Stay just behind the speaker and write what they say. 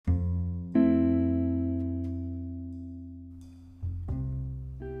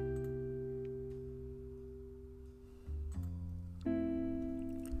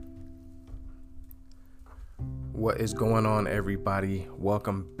What is going on, everybody?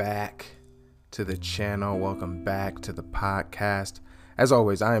 Welcome back to the channel. Welcome back to the podcast. As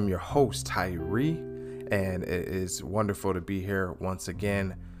always, I am your host, Tyree, and it is wonderful to be here once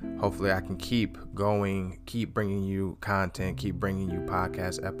again. Hopefully, I can keep going, keep bringing you content, keep bringing you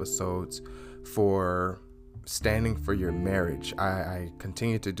podcast episodes for standing for your marriage. I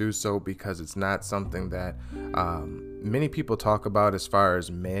continue to do so because it's not something that many people talk about as far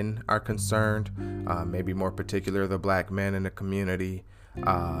as men are concerned, maybe more particular the black men in the community,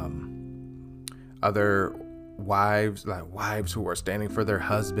 other wives who are standing for their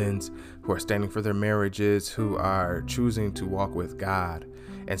husbands, who are standing for their marriages, who are choosing to walk with God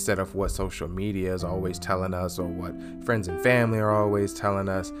instead of what social media is always telling us or what friends and family are always telling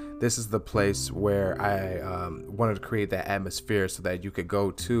us. This is the place where I wanted to create that atmosphere so that you could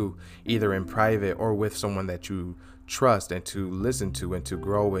go to either in private or with someone that you trust and to listen to and to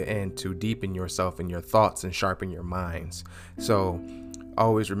grow and to deepen yourself in your thoughts and sharpen your minds. So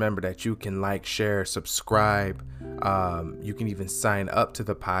always remember that you can like, share, subscribe. You can even sign up to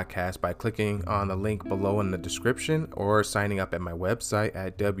the podcast by clicking on the link below in the description or signing up at my website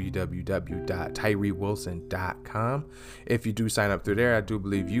at www.tyreewilson.com. If you do sign up through there, I do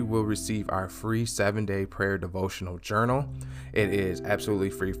believe you will receive our free 7-day prayer devotional journal. It is absolutely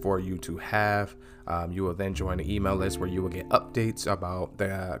free for you to have. You will then join the email list where you will get updates about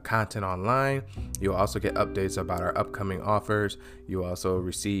the content online. You'll also get updates about our upcoming offers. You also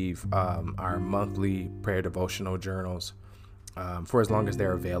receive our monthly prayer devotional journals for as long as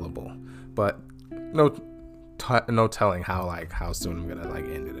they're available. But no telling how soon I'm gonna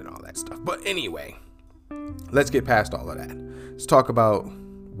end it and all that stuff. But anyway, let's get past all of that. Let's talk about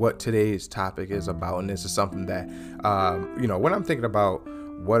what today's topic is about. And this is something that when I'm thinking about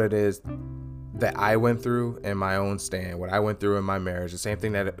what it is that I went through in my own stand, what I went through in my marriage, the same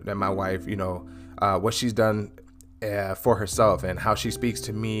thing that my wife, what she's done for herself and how she speaks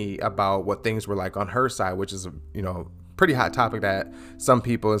to me about what things were like on her side, which is, pretty hot topic that some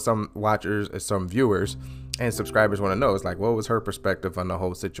people and some watchers and some viewers and subscribers want to know. It's like, what was her perspective on the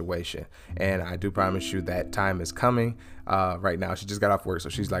whole situation? And I do promise you that time is coming. Right now, she just got off work, so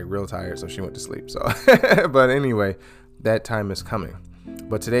she's like real tired, so she went to sleep. So, but anyway, that time is coming.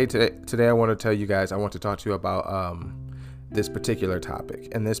 But today, I want to tell you guys, I want to talk to you about this particular topic.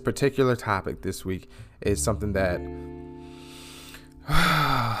 And this particular topic this week is something that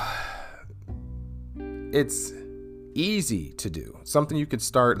it's easy to do, something you could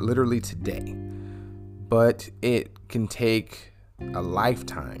start literally today, but it can take a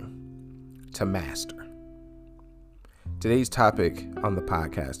lifetime to master. Today's topic on the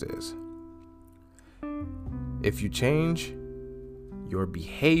podcast is, if you change your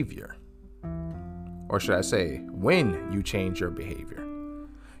behavior, or should I say, when you change your behavior,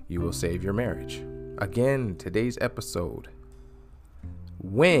 you will save your marriage. Again, today's episode,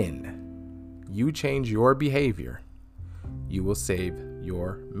 when you change your behavior, you will save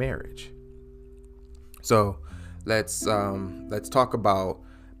your marriage. So let's talk about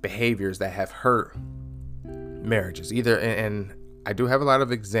behaviors that have hurt marriages. And I do have a lot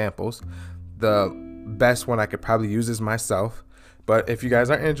of examples. The best one I could probably use is myself. But if you guys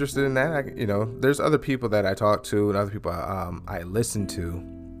are interested in that, there's other people that I talk to and other people I listen to,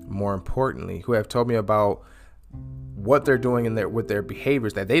 more importantly, who have told me about what they're doing with their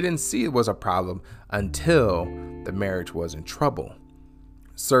behaviors that they didn't see was a problem until the marriage was in trouble.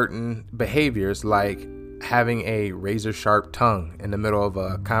 Certain behaviors like having a razor sharp tongue in the middle of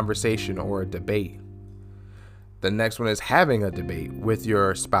a conversation or a debate. The next one is having a debate with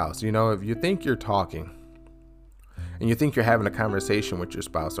your spouse. If you think you're talking and you think you're having a conversation with your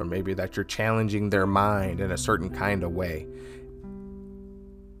spouse, or maybe that you're challenging their mind in a certain kind of way.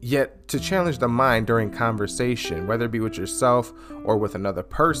 Yet to challenge the mind during conversation, whether it be with yourself or with another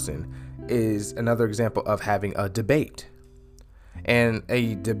person, is another example of having a debate. And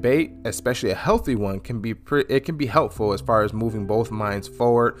a debate, especially a healthy one, can be helpful as far as moving both minds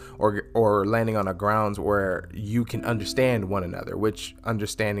forward or landing on a grounds where you can understand one another, which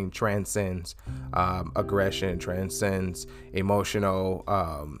understanding transcends aggression, transcends emotional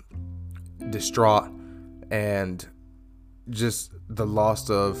distraught, and just the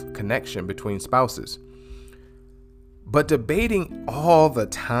loss of connection between spouses. But debating all the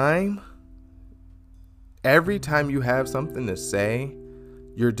time, every time you have something to say,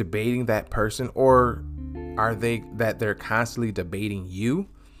 you're debating that person, or they're constantly debating you?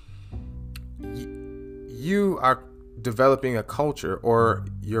 You are developing a culture, or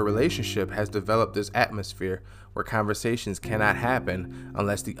your relationship has developed this atmosphere where conversations cannot happen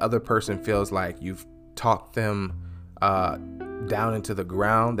unless the other person feels like you've talked them down into the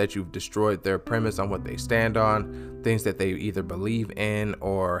ground, that you've destroyed their premise on what they stand on, things that they either believe in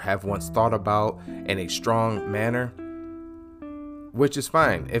or have once thought about in a strong manner, which is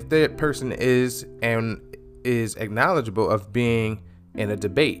fine. If that person is acknowledgeable of being in a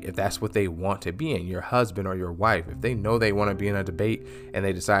debate, if that's what they want to be in, your husband or your wife, if they know they want to be in a debate and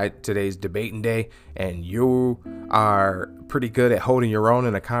they decide today's debating day and you are pretty good at holding your own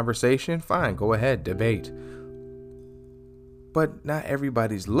in a conversation, fine, go ahead, debate. But not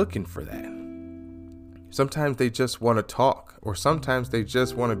everybody's looking for that. Sometimes they just want to talk, or sometimes they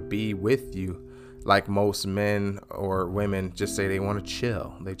just want to be with you. Like most men or women just say they want to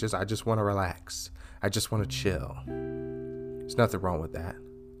chill. I just want to relax. I just want to chill. There's nothing wrong with that.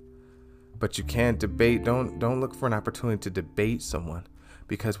 But you can't debate. Don't look for an opportunity to debate someone,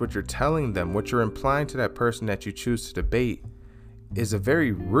 because what you're telling them, what you're implying to that person that you choose to debate, is a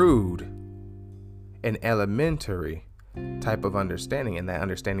very rude and elementary type of understanding. And that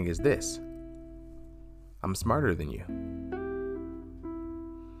understanding is this: I'm smarter than you.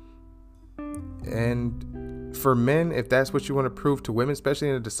 And for men, if that's what you want to prove to women, especially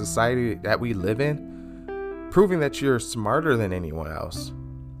in the society that we live in, proving that you're smarter than anyone else,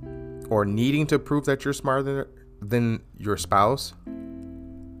 or needing to prove that you're smarter than your spouse,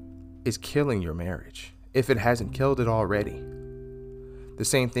 is killing your marriage, if it hasn't killed it already. The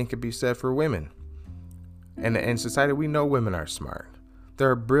same thing could be said for women. And in society, we know women are smart. There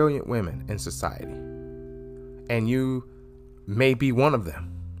are brilliant women in society, and you may be one of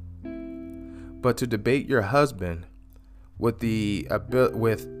them. But to debate your husband with the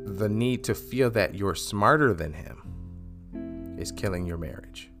need to feel that you're smarter than him is killing your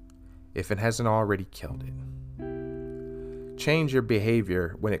marriage, if it hasn't already killed it. Change your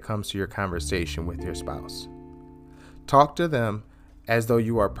behavior when it comes to your conversation with your spouse. Talk to them as though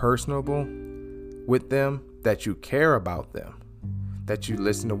you are personable with them, that you care about them, that you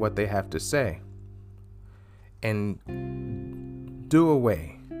listen to what they have to say, and do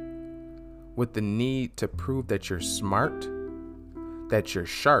away with the need to prove that you're smart, that you're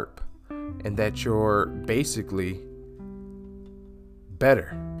sharp, and that you're basically better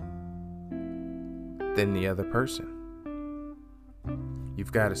than the other person.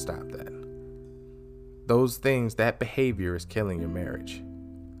 You've got to stop that. Those things, that behavior is killing your marriage.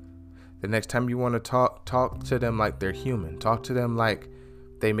 The next time you want to talk to them like they're human. Talk to them like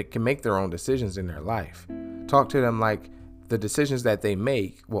they can make their own decisions in their life. Talk to them like the decisions that they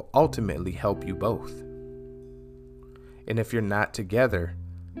make will ultimately help you both. And if you're not together,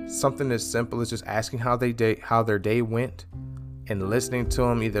 something as simple as just asking how their day went, and listening to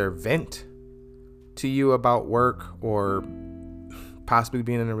them either vent to you about work, or possibly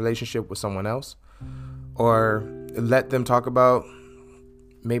being in a relationship with someone else, or let them talk about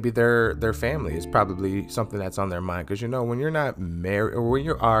maybe their family is probably something that's on their mind. Because, when you're not married, or when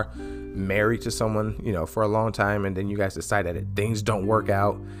you are married to someone, for a long time, and then you guys decide that things don't work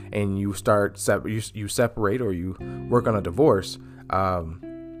out and you start you separate, or you work on a divorce,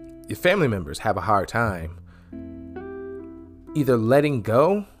 your family members have a hard time either letting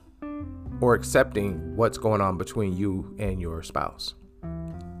go or accepting what's going on between you and your spouse.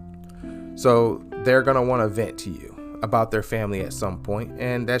 So they're going to want to vent to you about their family at some point,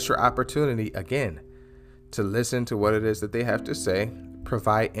 and that's your opportunity again to listen to what it is that they have to say,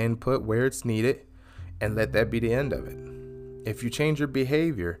 provide input where it's needed, and let that be the end of it. If you change your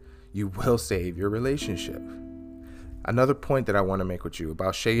behavior, you will save your relationship. Another point that I want to make with you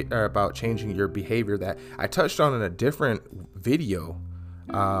about changing your behavior that I touched on in a different video,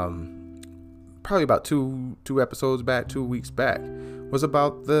 probably about two weeks back, was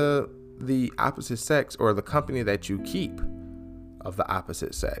about the opposite sex, or the company that you keep of the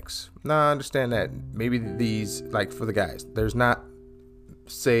opposite sex. Now, I understand that maybe these, like for the guys, there's not,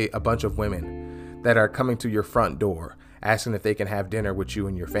 say, a bunch of women that are coming to your front door asking if they can have dinner with you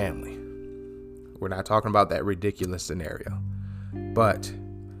and your family. We're not talking about that ridiculous scenario. But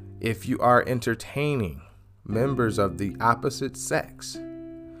if you are entertaining members of the opposite sex,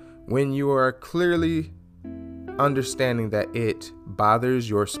 when you are clearly understanding that it bothers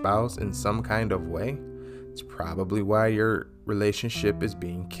your spouse in some kind of way, it's probably why your relationship is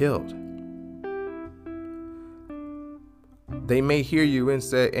being killed. They may hear you and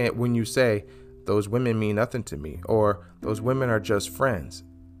say, when you say, those women mean nothing to me, or those women are just friends.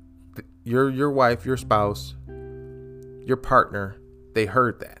 Your wife, your spouse, your partner, they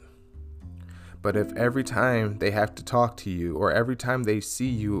heard that. But if every time they have to talk to you, or every time they see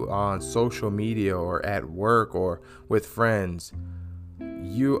you on social media or at work or with friends,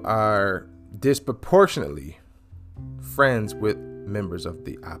 you are disproportionately friends with members of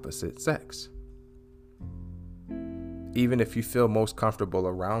the opposite sex, even if you feel most comfortable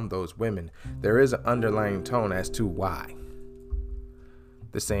around those women, there is an underlying tone as to why.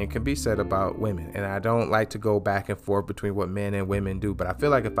 The same can be said about women. And I don't like to go back and forth between what men and women do, but I feel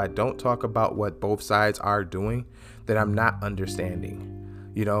like if I don't talk about what both sides are doing, then I'm not understanding.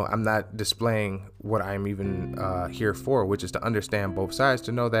 I'm not displaying what I'm even here for, which is to understand both sides,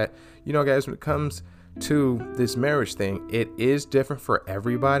 to know that, guys, when it comes to this marriage thing, it is different for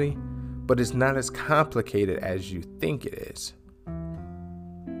everybody, but it's not as complicated as you think it is.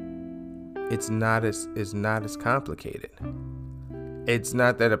 It's not as complicated. It's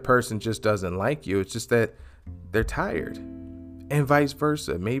not that a person just doesn't like you. It's just that they're tired, and vice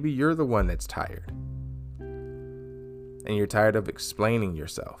versa. Maybe you're the one that's tired and you're tired of explaining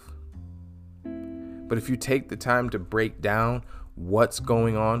yourself. But if you take the time to break down what's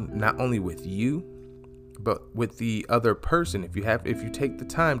going on, not only with you, but with the other person, if you take the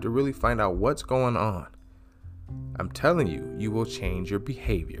time to really find out what's going on, I'm telling you, you will change your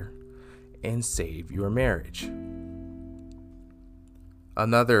behavior and save your marriage.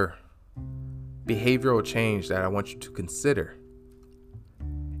 Another behavioral change that I want you to consider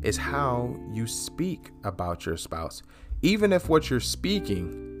is how you speak about your spouse, even if what you're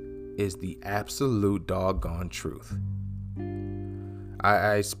speaking is the absolute doggone truth.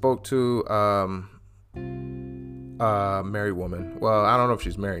 I spoke to a married woman. Well, I don't know if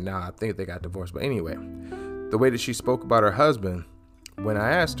she's married now. I think they got divorced. But anyway, the way that she spoke about her husband, when I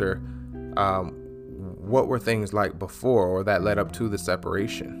asked her, what were things like before or that led up to the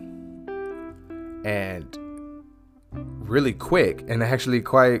separation? And really quick, and actually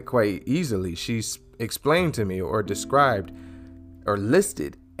quite easily, she explained to me or described or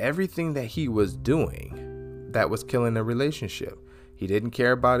listed everything that he was doing that was killing the relationship. He didn't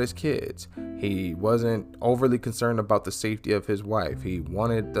care about his kids. He wasn't overly concerned about the safety of his wife. He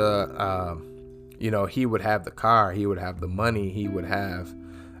wanted he would have the car, he would have the money, he would have,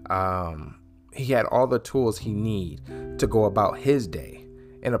 he had all the tools he need to go about his day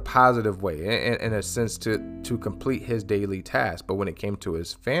in a positive way, in a sense to complete his daily task. But when it came to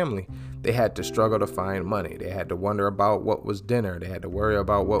his family, they had to struggle to find money. They had to wonder about what was dinner. They had to worry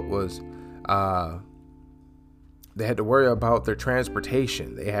about what was, they had to worry about their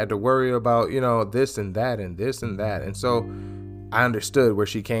transportation. They had to worry about, this and that and this and that. And so I understood where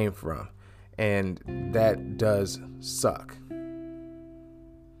she came from. And that does suck.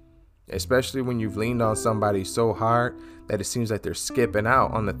 Especially when you've leaned on somebody so hard that it seems like they're skipping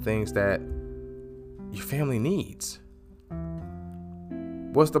out on the things that your family needs.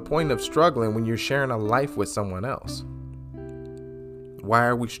 What's the point of struggling when you're sharing a life with someone else? Why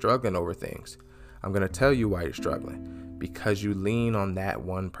are we struggling over things? I'm going to tell you why you're struggling. Because you lean on that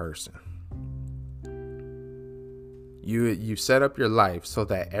one person. You set up your life so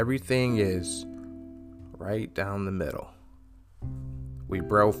that everything is right down the middle. We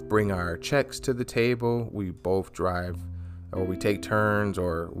both bring our checks to the table. We both drive, or we take turns,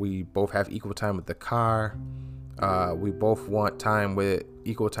 or we both have equal time with the car. We both want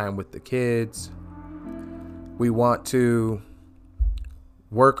equal time with the kids. We want to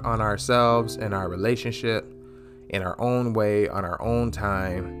work on ourselves and our relationship in our own way, on our own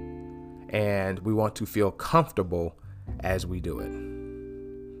time, and we want to feel comfortable as we do it.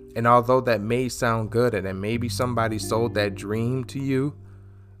 And although that may sound good, and then maybe somebody sold that dream to you,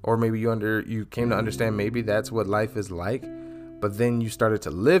 or maybe you came to understand maybe that's what life is like, but then you started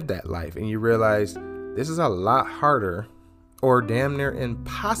to live that life and you realized this is a lot harder or damn near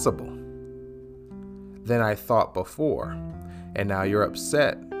impossible than I thought before. And now you're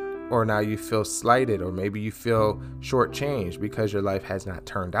upset, or now you feel slighted, or maybe you feel shortchanged because your life has not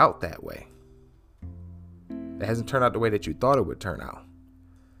turned out that way. It hasn't turned out the way that you thought it would turn out.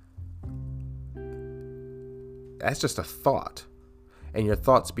 That's just a thought. And your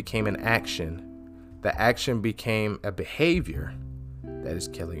thoughts became an action. The action became a behavior that is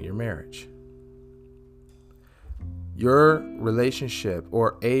killing your marriage. Your relationship,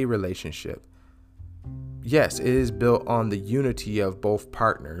 or a relationship, yes, it is built on the unity of both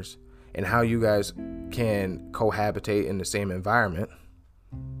partners and how you guys can cohabitate in the same environment.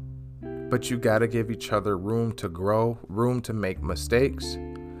 But you got to give each other room to grow, room to make mistakes.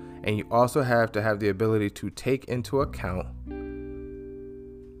 And you also have to have the ability to take into account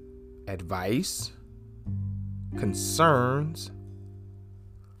advice, concerns,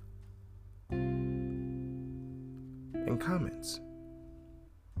 and comments.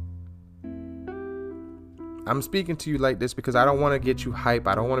 I'm speaking to you like this because I don't want to get you hype.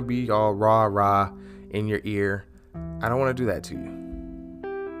 I don't want to be all rah in your ear. I don't want to do that to you.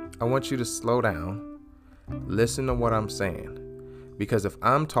 I want you to slow down, listen to what I'm saying. Because if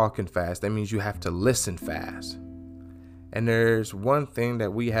I'm talking fast, that means you have to listen fast. And there's one thing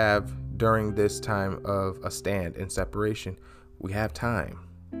that we have during this time of a stand and separation. We have time.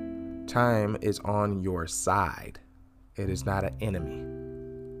 Time is on your side. It is not an enemy.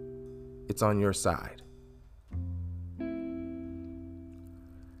 It's on your side.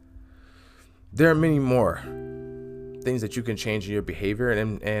 There are many more things that you can change in your behavior,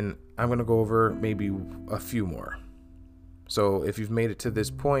 and I'm going to go over maybe a few more. So if you've made it to this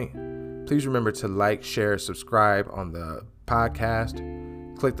point, please remember to like, share, subscribe on the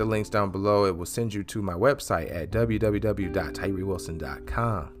podcast. Click the links down below. It will send you to my website at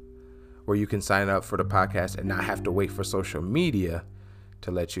www.tyrewilson.com, where you can sign up for the podcast and not have to wait for social media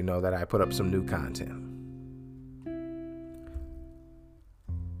to let you know that I put up some new content.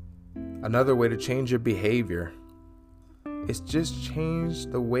 Another way to change your behavior is just change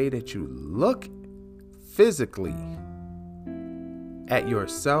the way that you look physically at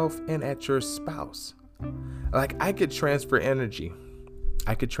yourself and at your spouse. Like, I could transfer energy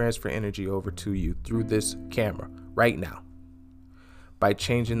over to you through this camera right now by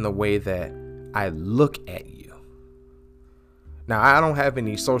changing the way that I look at you. Now, I don't have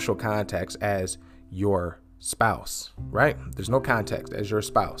any social contacts as your spouse, right? There's no context as your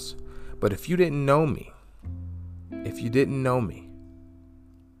spouse. But if you didn't know me,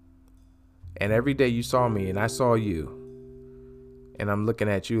 and every day you saw me and I saw you, and I'm looking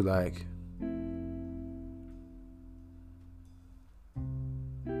at you like,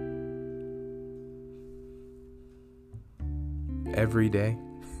 every day,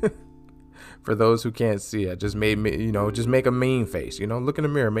 for those who can't see, I just made me, just make a mean face, look in the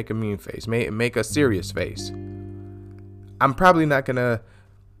mirror, make a mean face, make a serious face. I'm probably not going to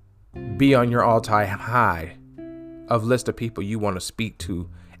be on your all-time high of list of people you want to speak to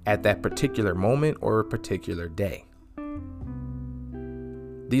at that particular moment or particular day.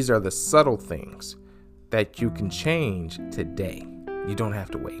 These are the subtle things that you can change today. You don't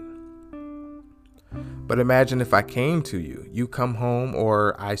have to wait. But imagine if I came to you, you come home,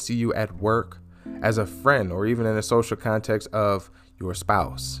 or I see you at work as a friend, or even in a social context of your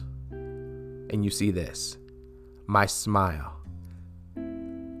spouse, and you see this, my smile.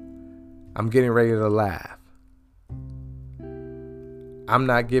 I'm getting ready to laugh. I'm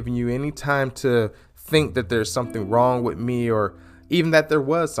not giving you any time to think that there's something wrong with me, or even that there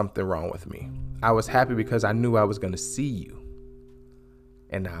was something wrong with me. I was happy because I knew I was going to see you.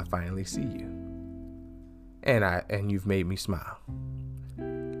 And now I finally see you. And you've made me smile.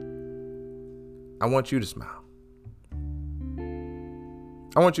 I want you to smile.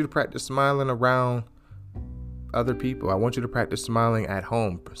 I want you to practice smiling around other people. I want you to practice smiling at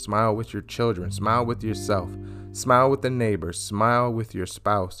home. Smile with your children. Smile with yourself. Smile with the neighbors. Smile with your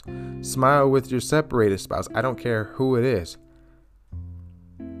spouse. Smile with your separated spouse. I don't care who it is.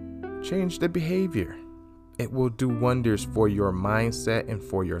 Change the behavior. It will do wonders for your mindset and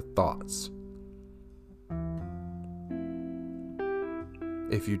for your thoughts.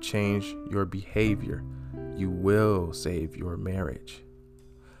 If you change your behavior, you will save your marriage.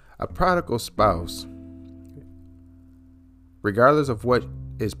 A prodigal spouse, regardless of what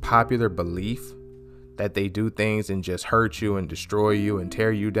is popular belief, that they do things and just hurt you and destroy you and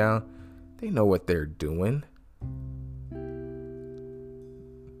tear you down, they know what they're doing.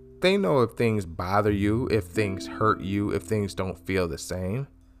 They know if things bother you, if things hurt you, if things don't feel the same.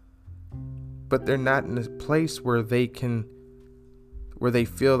 But they're not in a place where they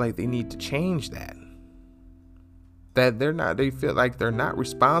feel like they need to change that. They feel like they're not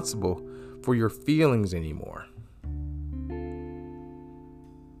responsible for your feelings anymore.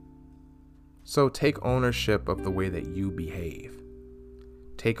 So take ownership of the way that you behave.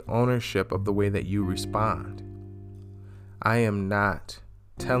 Take ownership of the way that you respond. I am not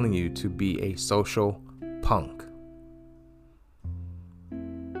telling you to be a social punk.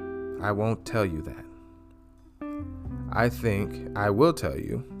 I won't tell you that. I think I will tell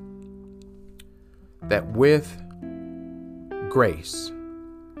you that with grace,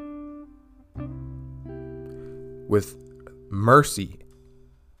 with mercy,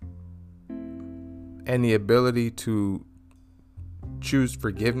 and the ability to choose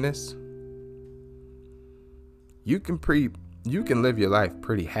forgiveness, you can live your life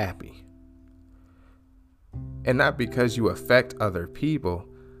pretty happy. And not because you affect other people,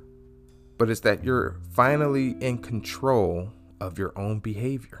 but it's that you're finally in control of your own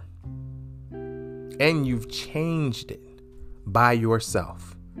behavior. And you've changed it by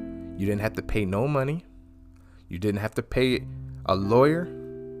yourself. You didn't have to pay no money. You didn't have to pay a lawyer.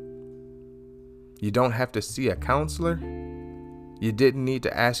 You don't have to see a counselor. You didn't need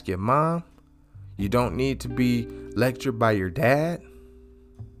to ask your mom. You don't need to be lectured by your dad.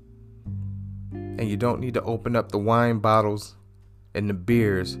 And you don't need to open up the wine bottles and the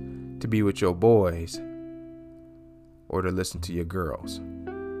beers to be with your boys or to listen to your girls.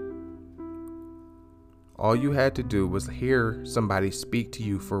 All you had to do was hear somebody speak to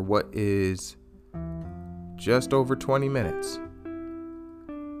you for what is just over 20 minutes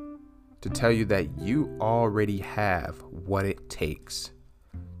to tell you that you already have what it takes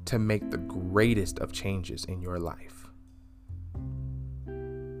to make the greatest of changes in your life.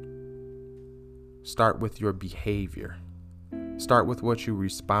 Start with your behavior. Start with what you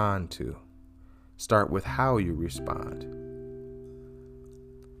respond to. Start with how you respond.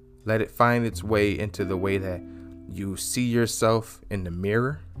 Let it find its way into the way that you see yourself in the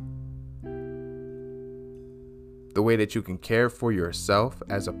mirror, the way that you can care for yourself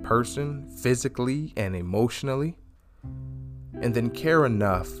as a person, physically and emotionally, and then care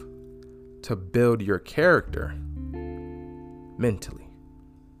enough to build your character mentally.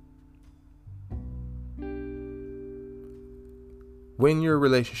 When your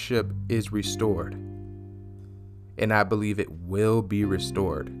relationship is restored, and I believe it will be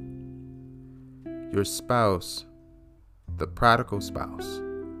restored, your spouse, the prodigal spouse,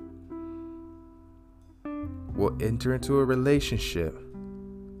 will enter into a relationship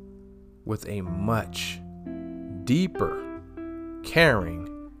with a much deeper,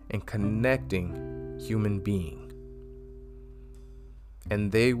 caring, and connecting human being.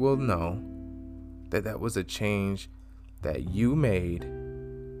 And they will know that that was a change that you made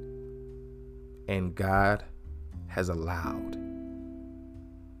and God has allowed.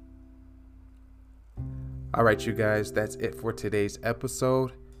 All right, you guys, that's it for today's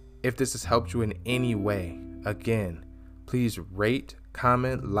episode. If this has helped you in any way, again, please rate,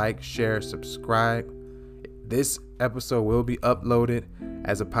 comment, like, share, subscribe. This episode will be uploaded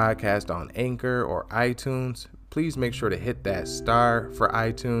as a podcast on Anchor or iTunes. Please make sure to hit that star for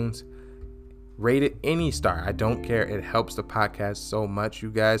iTunes. Rate it any star. I don't care. It helps the podcast so much.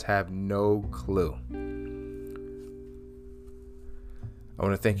 You guys have no clue. I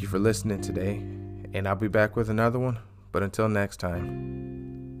want to thank you for listening today, and I'll be back with another one. But until next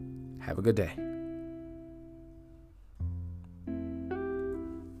time, have a good day.